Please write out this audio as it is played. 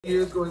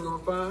Years going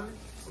on 5.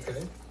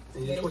 Okay.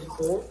 And you're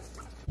 24.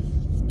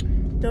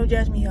 Don't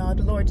judge me, y'all.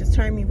 The Lord just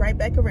turned me right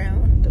back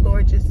around. The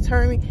Lord just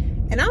turned me.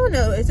 And I don't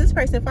know, is this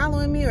person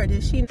following me or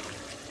did she? I think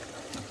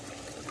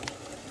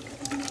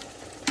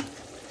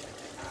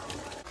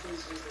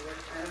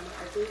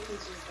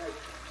he's just like,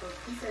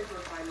 he said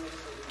for financial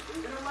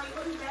reasons. And I'm like,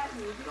 what does that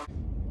mean?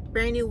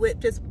 Brand new whip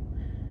just.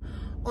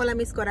 Hola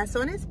mis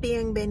corazones,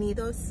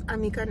 bienvenidos a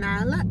mi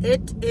canal.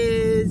 It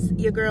is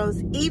your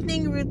girl's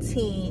evening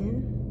routine.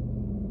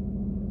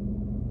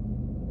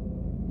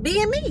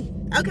 Being me.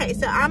 Okay,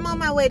 so I'm on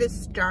my way to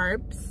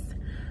Starbucks.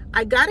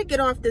 I gotta get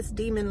off this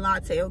demon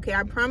latte, okay?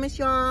 I promise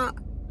y'all,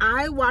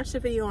 I watched a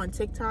video on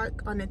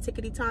TikTok, on the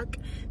Tickety Talk,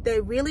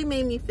 that really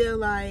made me feel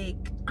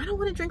like I don't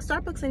want to drink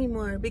Starbucks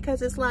anymore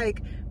because it's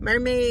like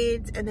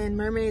mermaids, and then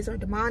mermaids are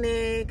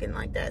demonic, and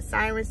like that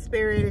siren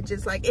spirit, it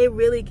just like, it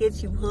really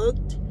gets you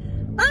hooked.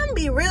 I'm gonna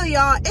be real,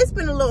 y'all, it's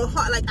been a little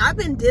hard. Like, I've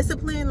been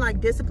disciplined, like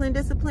disciplined,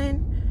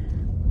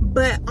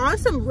 but on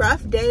some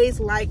rough days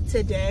like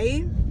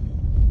today,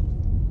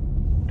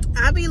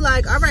 I'll be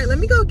like, all right, let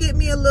me go get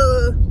me a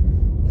little,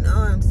 you know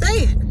what I'm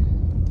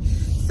saying?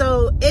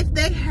 So if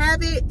they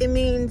have it, it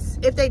means,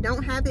 if they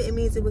don't have it, it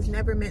means it was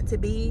never meant to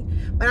be.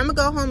 But I'm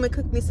gonna go home and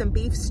cook me some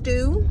beef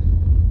stew,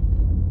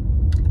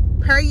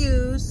 per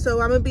use. So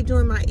I'm gonna be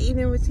doing my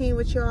evening routine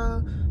with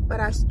y'all,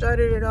 but I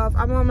started it off.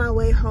 I'm on my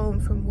way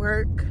home from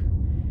work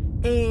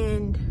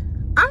and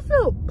I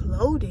feel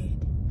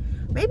bloated.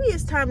 Maybe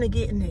it's time to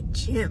get in the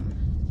gym.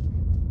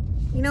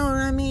 You know what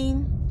I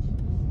mean?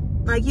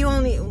 Like, you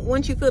only,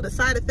 once you feel the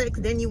side effects,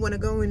 then you want to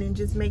go in and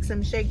just make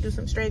some shake, do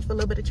some stretch for a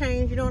little bit of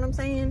change. You know what I'm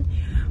saying?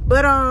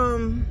 But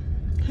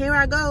here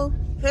I go.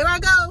 Here I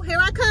go. Here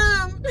I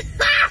come.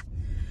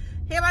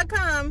 Here I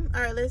come.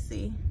 All right, let's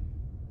see.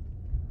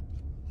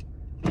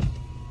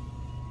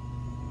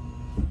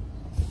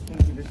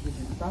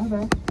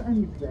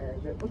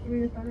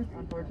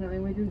 Unfortunately,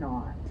 we do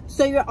not.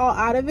 So you're all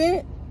out of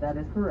it? That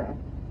is correct.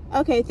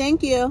 Okay,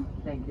 thank you.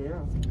 Thank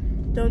you.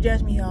 Don't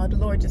judge me, y'all. The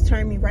Lord just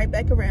turned me right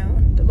back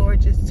around. The Lord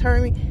just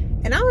turned me.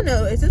 And I don't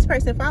know, is this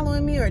person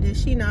following me or did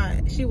she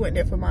not? She went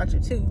there for mantra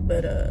too,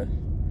 but oh,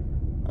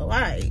 all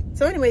right.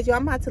 So anyways, y'all,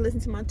 I'm about to listen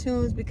to my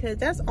tunes because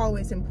that's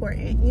always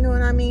important. You know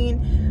what I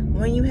mean?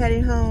 When you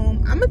heading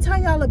home, I'm gonna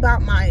tell y'all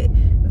about my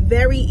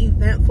very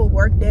eventful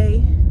work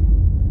day.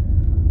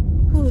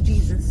 Oh,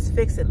 Jesus,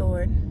 fix it,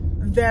 Lord.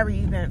 Very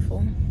eventful.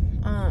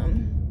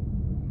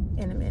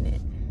 In a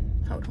minute.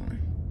 Hold on.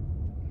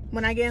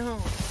 When I get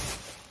home.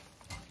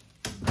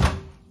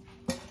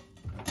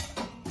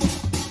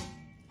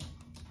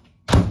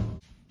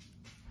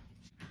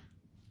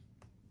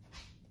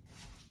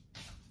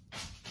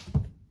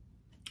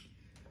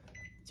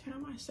 Turn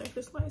on my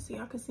surface light so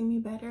y'all can see me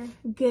better.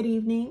 Good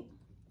evening.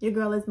 Your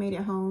girl has made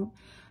it home.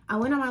 I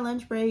went on my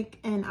lunch break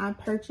and I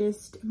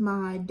purchased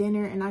my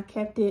dinner and I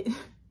kept it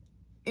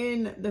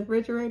in the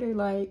refrigerator.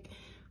 Like,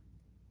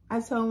 I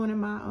told one of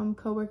my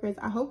coworkers,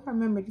 I hope I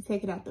remember to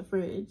take it out the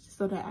fridge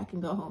so that I can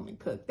go home and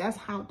cook. That's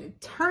how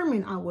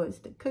determined I was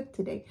to cook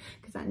today,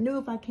 because I knew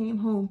if I came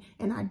home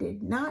and I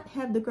did not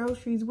have the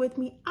groceries with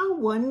me, I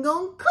wasn't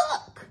gonna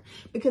cook.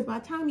 Because by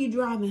the time you're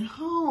driving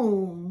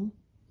home,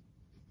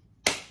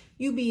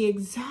 you be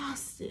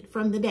exhausted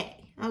from the day.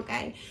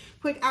 Okay,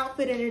 quick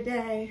outfit of the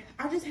day.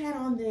 I just had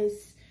on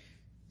this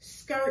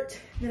skirt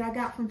that I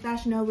got from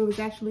Fashion Nova. It was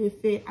actually a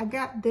fit. I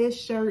got this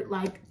shirt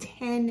like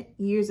 10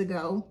 years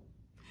ago.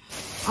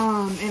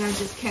 And I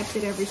just kept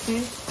it ever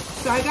since.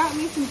 So I got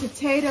me some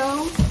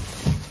potatoes,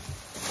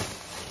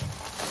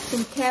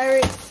 some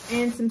carrots,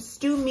 and some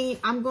stew meat.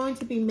 I'm going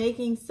to be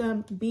making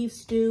some beef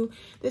stew.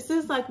 This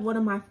is like one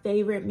of my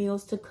favorite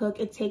meals to cook.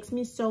 It takes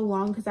me so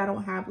long because I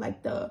don't have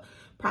like the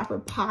proper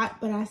pot,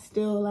 but I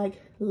still like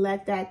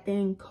let that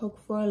thing cook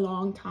for a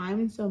long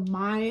time. So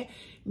my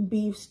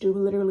beef stew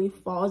literally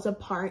falls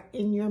apart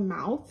in your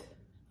mouth,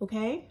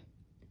 okay?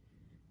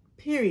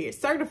 Period.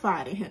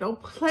 Certified in here.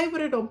 Don't play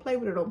with it. Don't play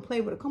with it. Don't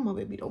play with it. Come on,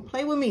 baby. Don't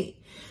play with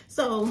me.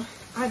 So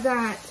I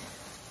got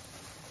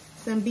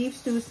some beef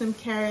stew, some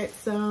carrots,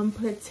 some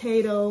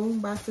potato.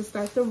 About to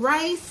start the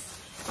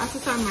rice. About to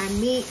start my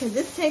meat. Because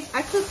this takes,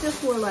 I cooked this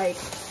for like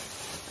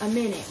a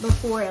minute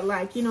before it,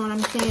 like, you know what I'm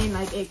saying?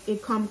 Like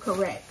it come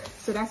correct.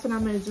 So that's what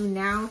I'm going to do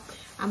now.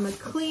 I'm going to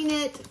clean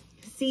it,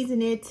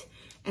 season it,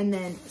 and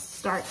then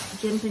start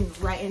jumping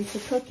right into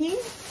cooking.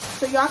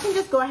 So y'all can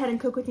just go ahead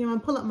and cook with me. I'm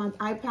gonna pull up my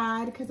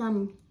iPad because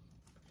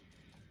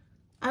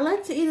I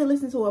like to either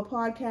listen to a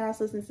podcast,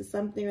 listen to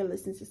something, or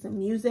listen to some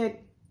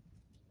music.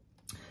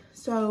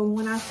 So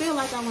when I feel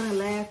like I want to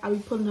laugh, I'll be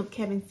pulling up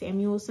Kevin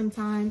Samuel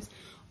sometimes,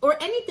 or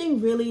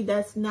anything really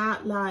that's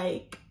not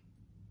like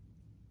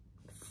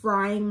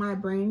frying my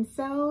brain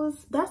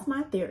cells. That's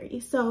my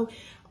theory. So,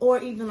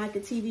 or even like a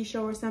TV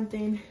show or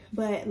something.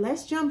 But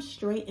let's jump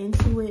straight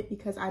into it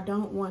because I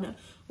don't want to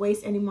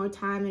waste any more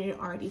time, and it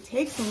already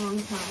takes a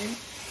long time.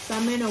 So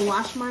I'm gonna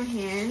wash my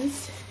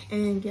hands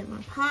and get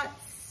my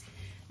pots,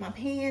 my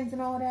pans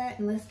and all that,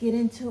 and let's get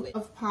into it.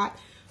 A pot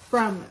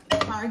from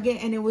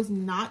Target, and it was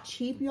not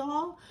cheap,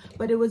 y'all,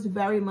 but it was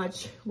very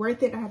much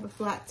worth it. I have a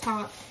flat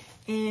top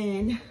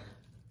And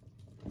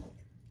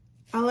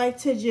I like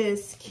to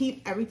just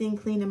keep everything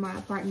clean in my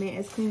apartment,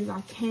 as clean as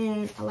I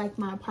can. I like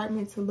my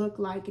apartment to look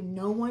like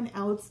no one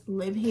else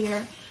live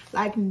here,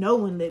 like no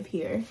one live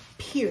here,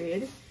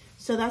 period.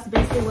 So that's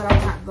basically what I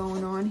got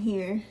going on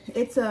here.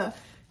 It's a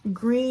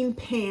green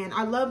pan.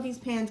 I love these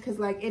pans because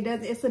like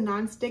it's a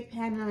non-stick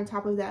pan, and on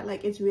top of that,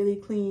 like it's really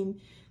clean,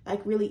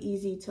 like really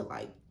easy to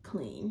like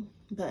clean.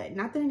 But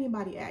not that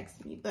anybody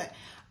asked me, but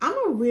I'm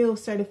a real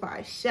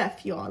certified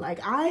chef, y'all. Like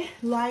I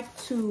like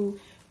to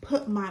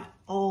put my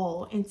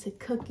all into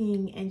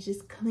cooking and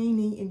just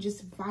cleaning and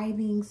just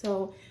vibing.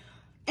 So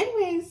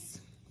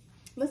anyways,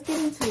 let's get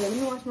into it. Let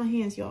me wash my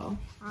hands, y'all.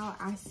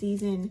 I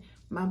season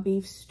my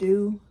beef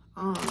stew.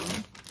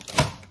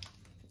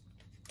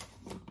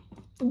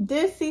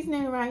 This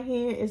seasoning right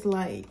here is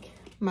like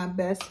my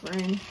best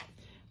friend.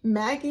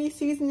 Maggi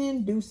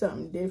seasoning do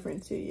something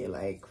different to you,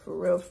 like for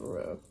real, for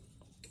real.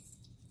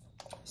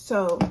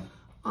 So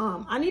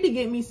I need to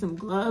get me some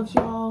gloves,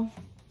 y'all,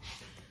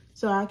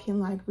 so I can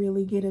like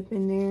really get up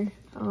in there.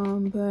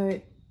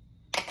 But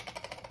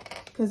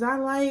because I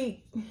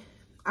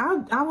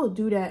will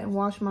do that and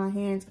wash my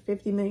hands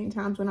 50 million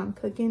times when I'm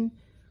cooking.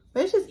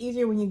 But it's just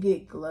easier when you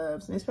get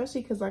gloves, and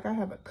especially because like I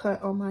have a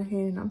cut on my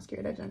hand. I'm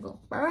scared that junk will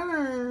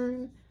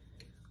burn.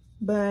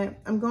 But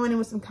I'm going in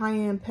with some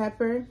cayenne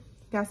pepper.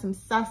 Got some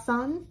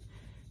sazon.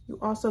 You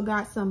also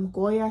got some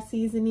Goya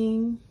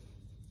seasoning.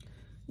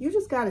 You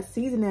just gotta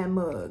season that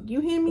mug. You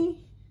hear me?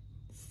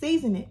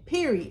 Season it,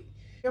 period.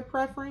 Your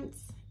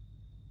preference,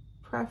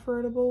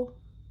 preferable.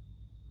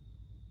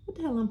 What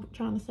the hell I'm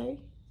trying to say?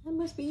 That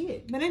must be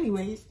it. But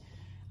anyways,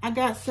 I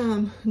got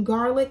some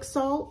garlic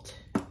salt.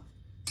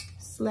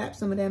 Slap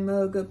some of that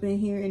mug up in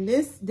here, and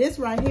this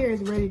right here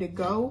is ready to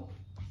go.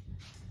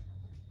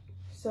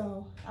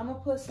 So I'm gonna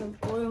put some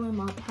oil in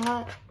my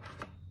pot.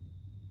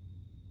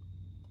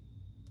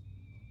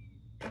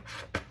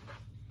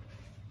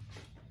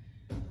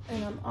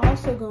 And I'm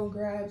also gonna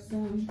grab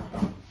some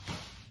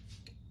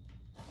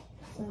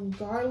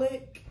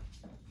garlic,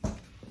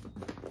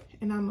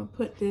 and I'm gonna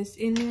put this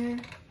in there.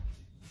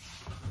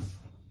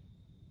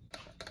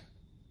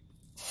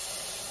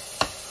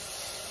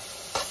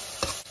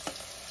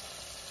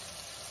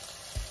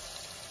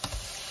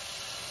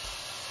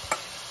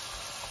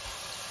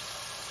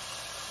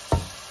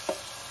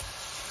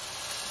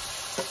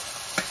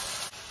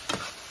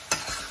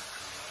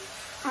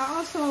 I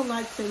also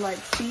like to like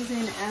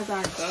season as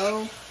I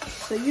go.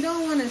 So you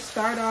don't want to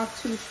start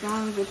off too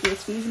strong with your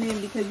seasoning,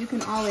 because you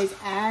can always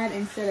add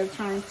instead of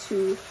trying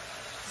to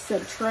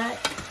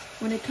subtract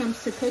when it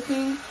comes to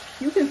cooking.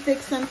 You can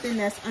fix something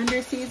that's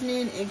under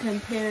seasoning and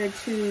compared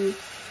to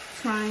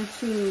trying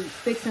to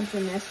fix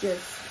something that's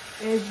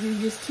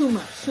just too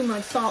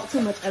much salt,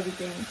 too much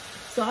everything.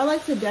 So I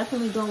like to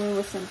definitely go in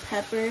with some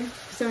pepper.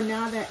 So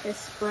now that it's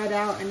spread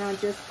out and I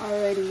just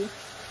already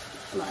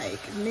like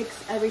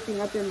mix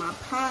everything up in my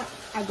pot,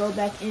 I go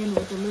back in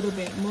with a little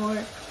bit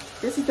more.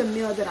 This is a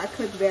meal that I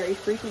cook very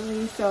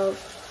frequently, so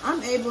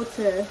I'm able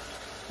to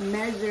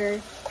measure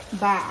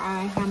by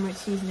eye how much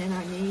seasoning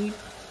I need.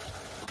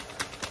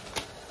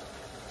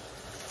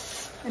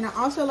 And I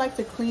also like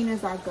to clean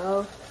as I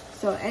go.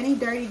 So any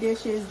dirty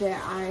dishes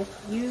that I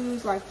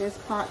use, like this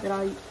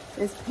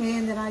this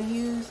pan that I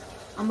use,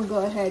 I'm gonna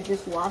go ahead and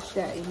just wash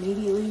that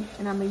immediately.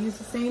 And I'm gonna use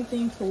the same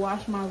thing to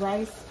wash my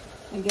rice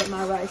and get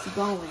my rice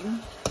going.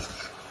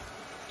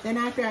 Then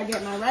after I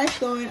get my rice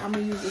going, I'm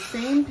gonna use the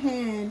same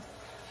pan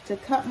to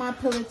cut my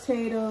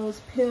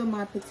potatoes, peel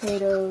my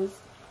potatoes,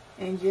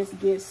 and just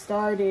get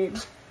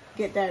started,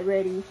 get that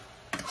ready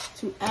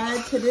to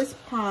add to this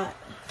pot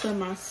for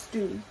my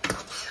stew.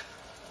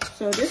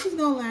 So this is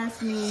gonna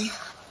last me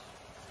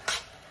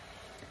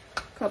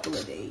a couple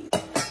of days.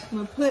 I'm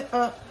gonna put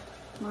up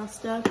my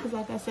stuff because,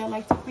 like I said, I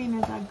like to clean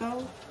as I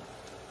go,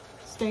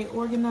 stay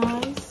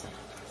organized,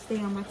 stay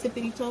on my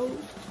tippity toes.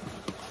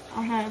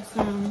 I have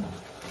some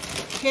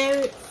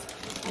carrots,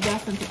 I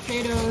got some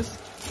potatoes.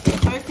 The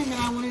first thing that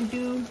I want to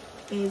do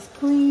is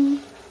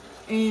clean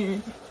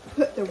and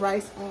put the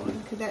rice on,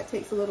 because that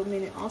takes a little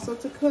minute also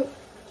to cook.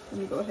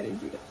 Let me go ahead and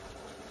do that.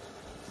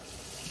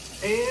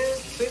 And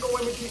single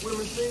women keep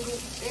women single,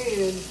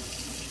 and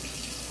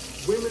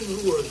women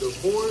who are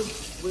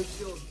divorced with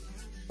children.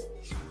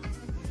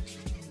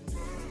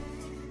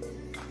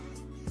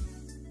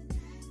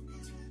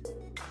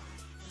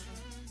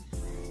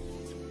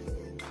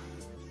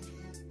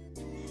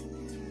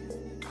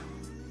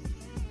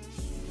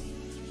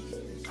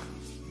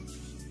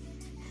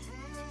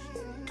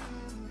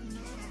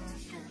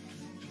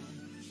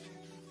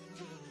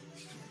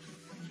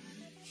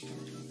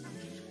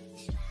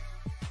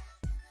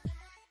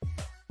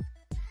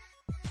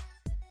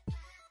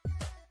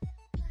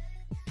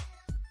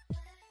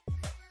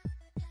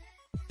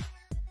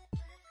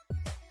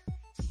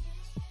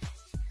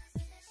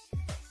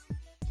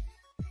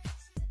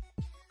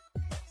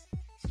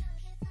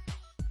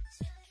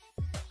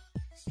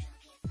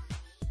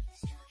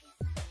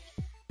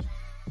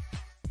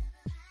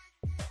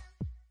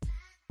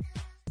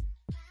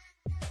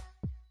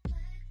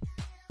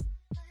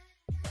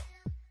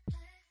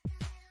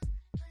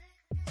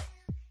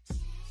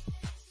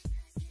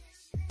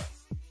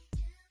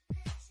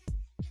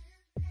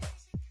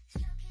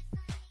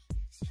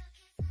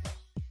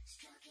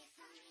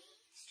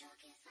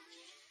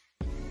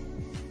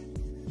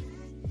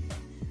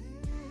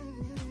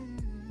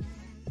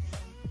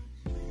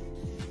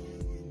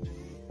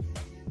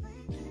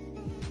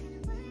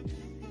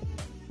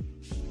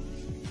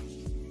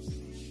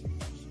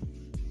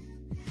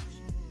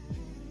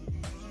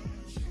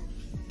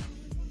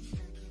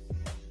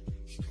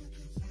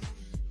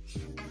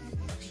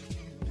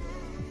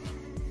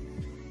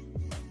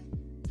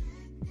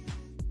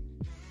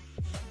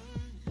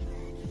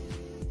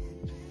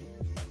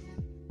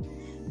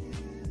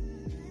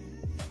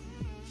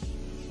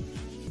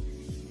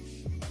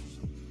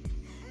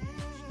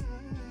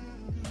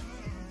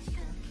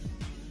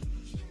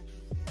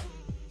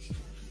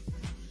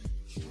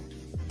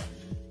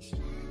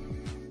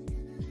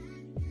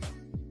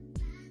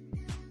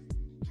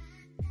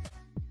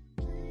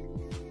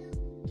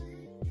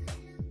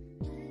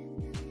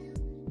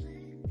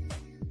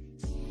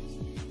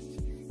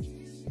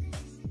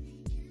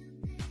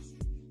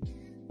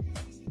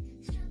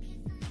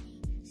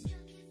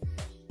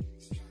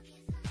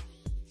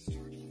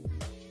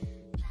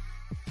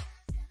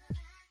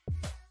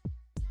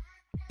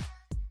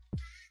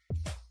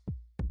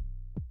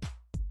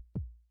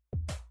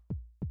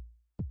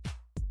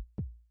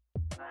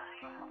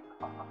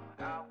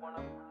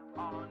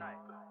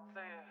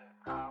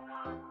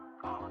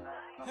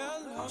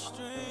 no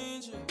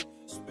stranger.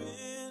 It's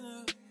been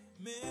a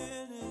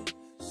minute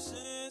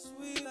since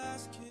we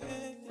last kicked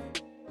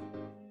it.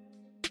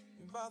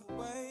 And by the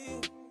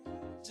way,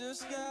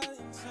 just got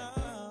in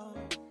town,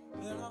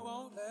 and I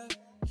won't let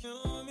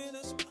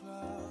cumulus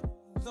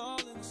clouds all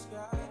in the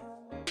sky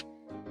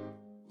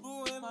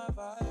ruin my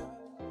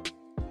vibe.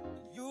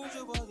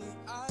 Usually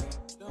I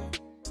don't.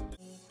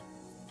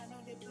 I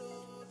know they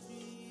blow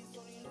trees,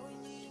 so they know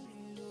you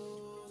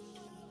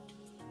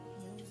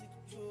music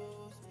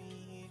chose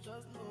me,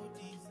 just know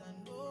this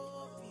and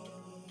know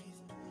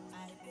peace. I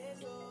get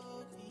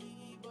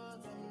lonely, but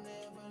I'm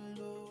never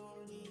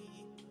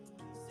lonely.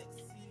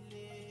 Sexy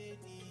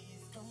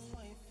ladies, come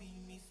and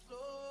feel me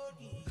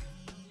slowly.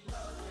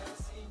 Love, yeah,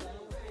 see no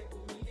way to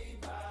me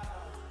leave. I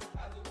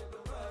do with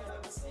the world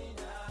I'm seeing.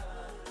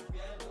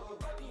 Yeah,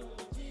 nobody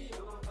will be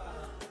over.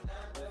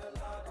 Not the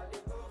Lord that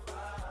they go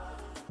far.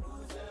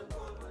 Who's the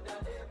boy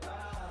that they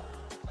buy?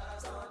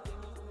 That's how they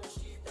move to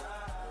Shita.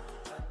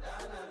 And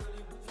then I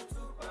really put you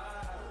to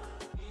bar.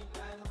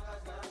 Midnight, no, I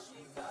got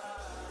Shita.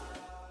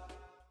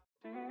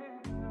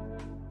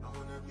 I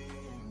wanna be in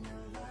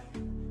your life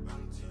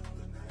until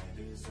the night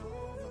is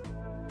over.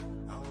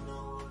 I wanna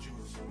hold you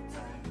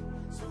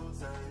so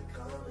tight,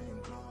 coming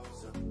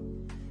closer.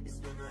 It's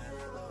been a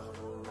hell of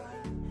a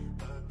ride,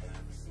 but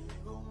every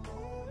single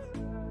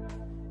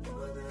moment you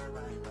were there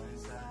by my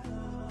side.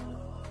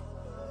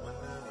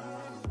 Whenever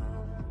I'm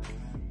around,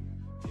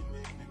 you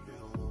make me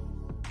feel low.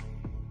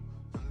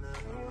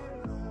 Whenever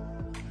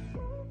I'm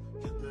low,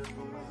 you're there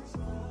for my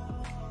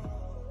soul.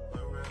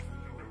 Wherever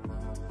you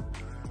are,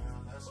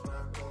 girl, that's where I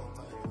call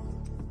my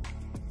own.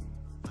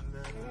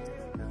 Whenever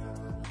you're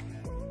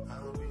down,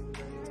 I'll be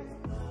there.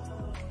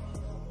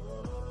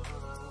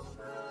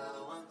 Girl,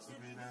 I want to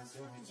be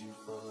dancing with you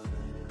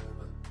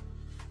forever.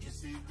 You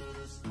see through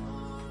the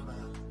storm,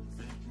 and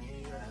take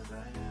me as I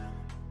am.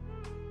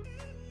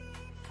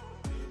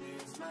 Baby,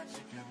 it's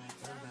magic, every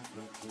time I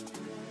look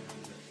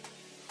together.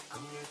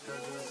 I'm here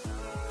 'cause I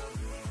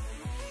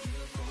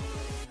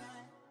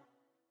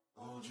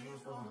hold you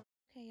for.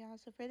 Okay, y'all,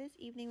 so for this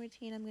evening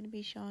routine, I'm going to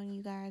be showing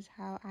you guys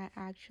how I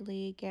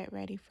actually get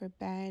ready for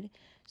bed.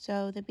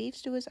 So the beef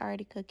stew is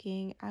already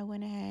cooking. I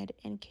went ahead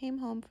and came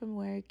home from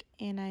work,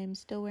 and I'm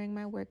still wearing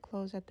my work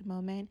clothes at the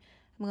moment.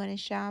 I'm going to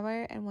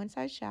shower, and once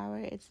I shower,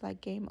 it's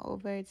like game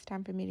over. It's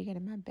time for me to get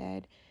in my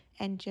bed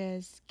and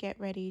just get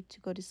ready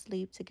to go to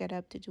sleep, to get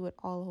up, to do it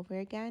all over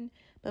again.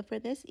 But for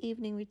this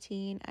evening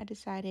routine, I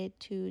decided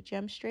to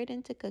jump straight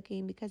into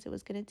cooking because it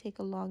was going to take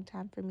a long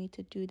time for me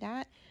to do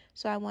that.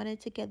 So I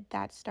wanted to get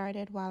that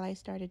started while I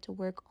started to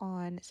work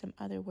on some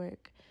other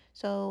work.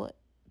 So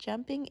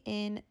jumping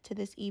in to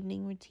this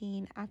evening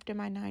routine after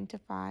my 9 to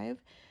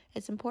 5,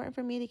 it's important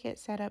for me to get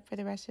set up for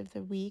the rest of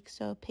the week.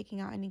 So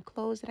picking out any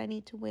clothes that I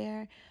need to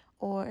wear,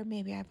 or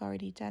maybe I've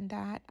already done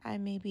that. I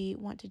maybe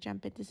want to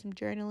jump into some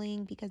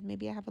journaling because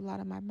maybe I have a lot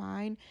on my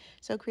mind.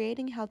 So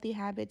creating healthy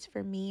habits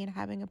for me and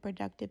having a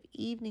productive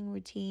evening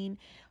routine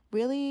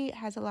really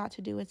has a lot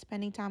to do with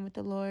spending time with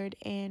the Lord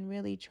and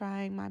really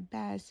trying my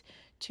best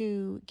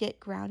to get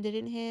grounded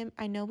in Him.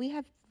 I know we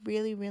have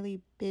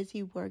really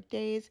busy work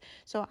days,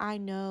 so I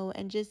know,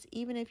 and just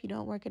even if you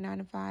don't work a 9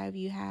 to 5,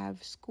 you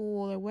have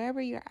school or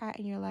wherever you're at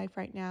in your life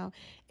right now,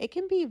 it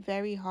can be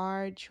very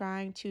hard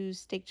trying to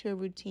stick to a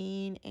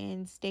routine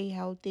and stay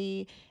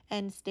healthy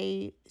and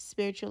stay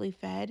spiritually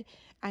fed.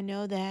 I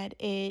know that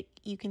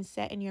you can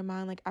set in your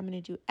mind like, I'm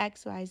going to do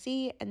X, Y,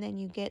 Z, and then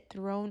you get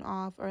thrown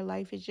off, or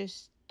life is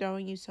just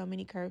throwing you so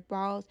many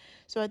curveballs.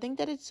 So I think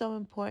that it's so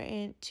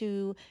important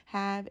to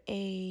have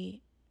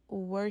a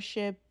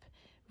worship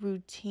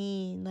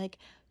routine, like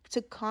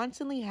to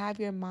constantly have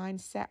your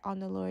mind set on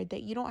the Lord,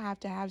 that you don't have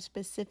to have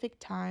specific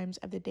times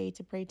of the day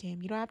to pray to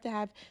Him. You don't have to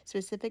have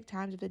specific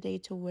times of the day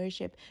to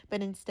worship,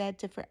 but instead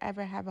to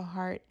forever have a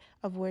heart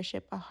of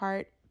worship, a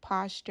heart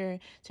posture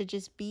to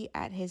just be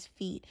at His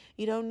feet.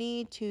 You don't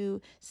need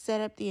to set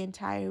up the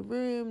entire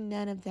room,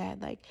 none of that.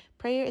 Like,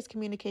 prayer is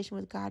communication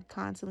with God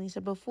constantly.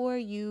 So before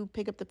you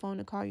pick up the phone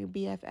to call your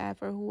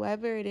BFF or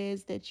whoever it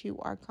is that you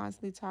are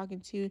constantly talking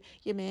to,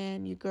 your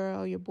man, your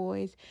girl, your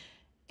boys,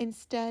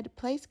 instead,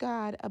 place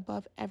God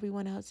above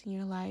everyone else in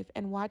your life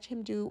and watch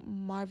Him do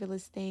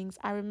marvelous things.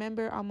 I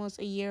remember almost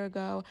a year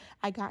ago,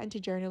 I got into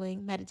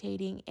journaling,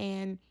 meditating,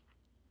 and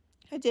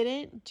I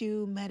didn't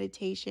do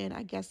meditation,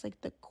 I guess,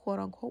 like the quote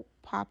unquote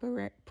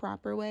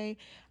proper way.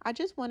 I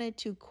just wanted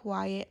to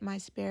quiet my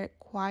spirit,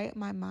 quiet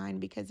my mind,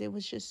 because it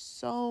was just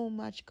so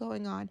much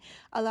going on.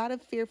 A lot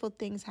of fearful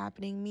things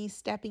happening, me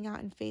stepping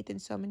out in faith in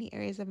so many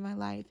areas of my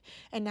life.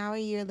 And now a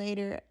year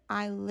later,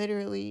 I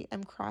literally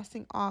am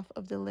crossing off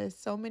of the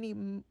list so many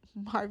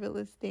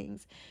marvelous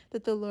things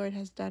that the Lord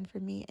has done for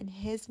me. And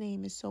His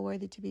name is so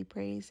worthy to be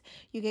praised.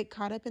 You get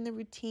caught up in the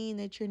routine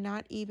that you're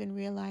not even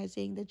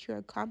realizing that you're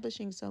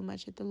accomplishing so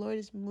much, that the Lord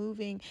is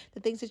moving.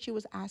 The things that you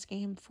was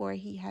asking Him for,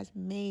 He has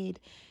made.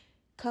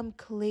 come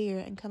clear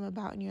and come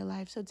about in your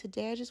life. So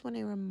today I just want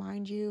to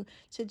remind you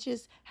to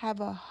just have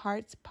a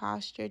heart's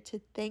posture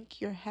to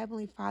thank your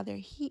Heavenly Father.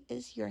 He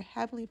is your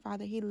Heavenly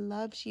Father. He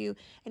loves you.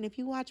 And if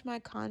you watch my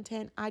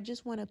content, I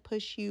just want to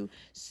push you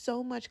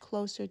so much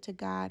closer to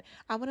God.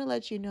 I want to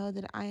let you know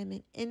that I am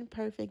an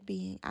imperfect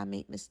being. I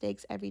make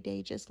mistakes every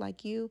day just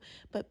like you.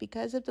 But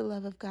because of the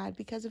love of God,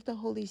 because of the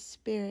Holy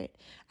Spirit,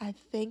 I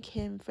thank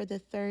Him for the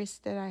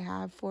thirst that I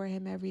have for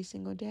Him every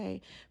single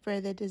day, for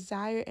the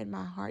desire in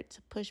my heart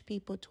to push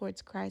people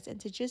towards Christ and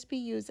to just be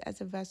used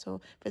as a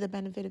vessel for the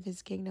benefit of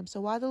His kingdom.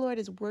 So while the Lord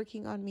is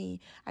working on me,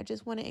 I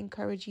just want to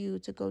encourage you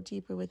to go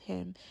deeper with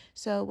Him.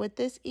 So with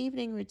this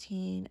evening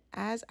routine,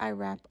 as I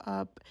wrap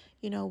up,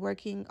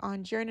 working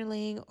on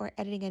journaling or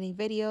editing any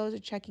videos or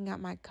checking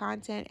out my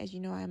content, as you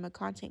know, I am a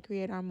content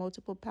creator on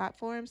multiple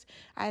platforms,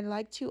 I'd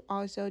like to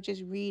also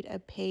just read a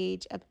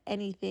page of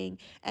anything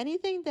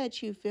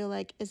that you feel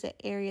like is an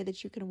area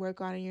that you can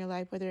work on in your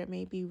life, whether it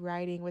may be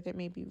writing, whether it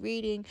may be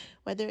reading,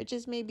 whether it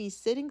just may be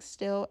sitting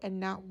still and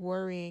not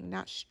worrying,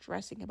 not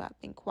stressing about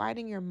things,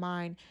 quieting your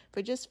mind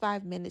for just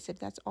 5 minutes. If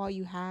that's all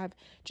you have,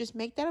 just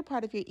make that a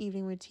part of your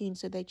evening routine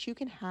so that you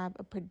can have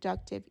a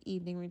productive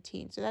evening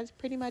routine. So that's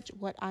pretty much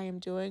what I am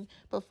doing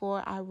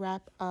before I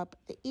wrap up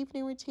the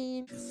evening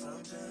routine.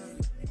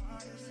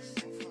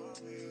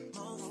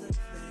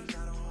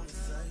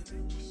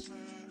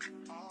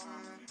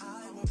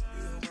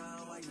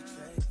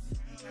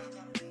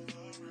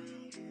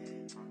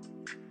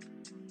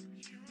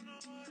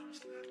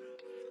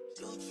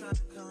 You'll try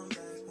to come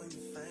back when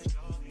you faint.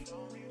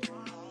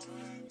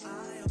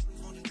 I always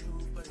want the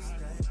truth, but it's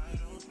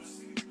dangerous.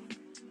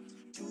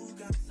 You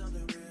got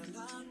something real,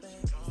 not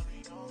bad.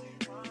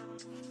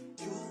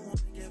 You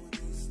wanna get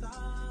with me,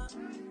 stop.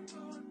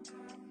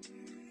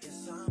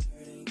 Yes, I'm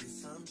hurting,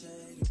 yes, I'm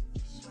jaded.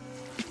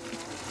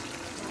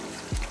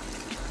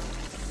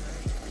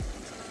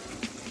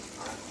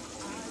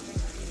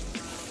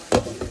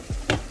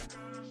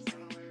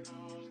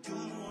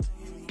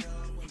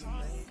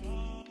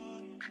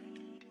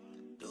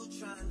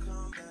 Try to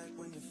come back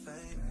when you're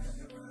famous.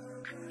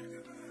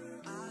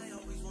 I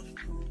always want the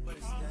truth, but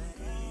it's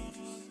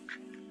dangerous.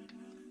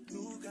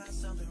 You got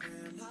something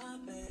real,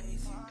 not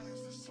basic.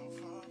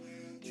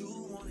 You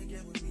wanna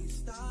get with me,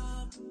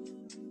 stop.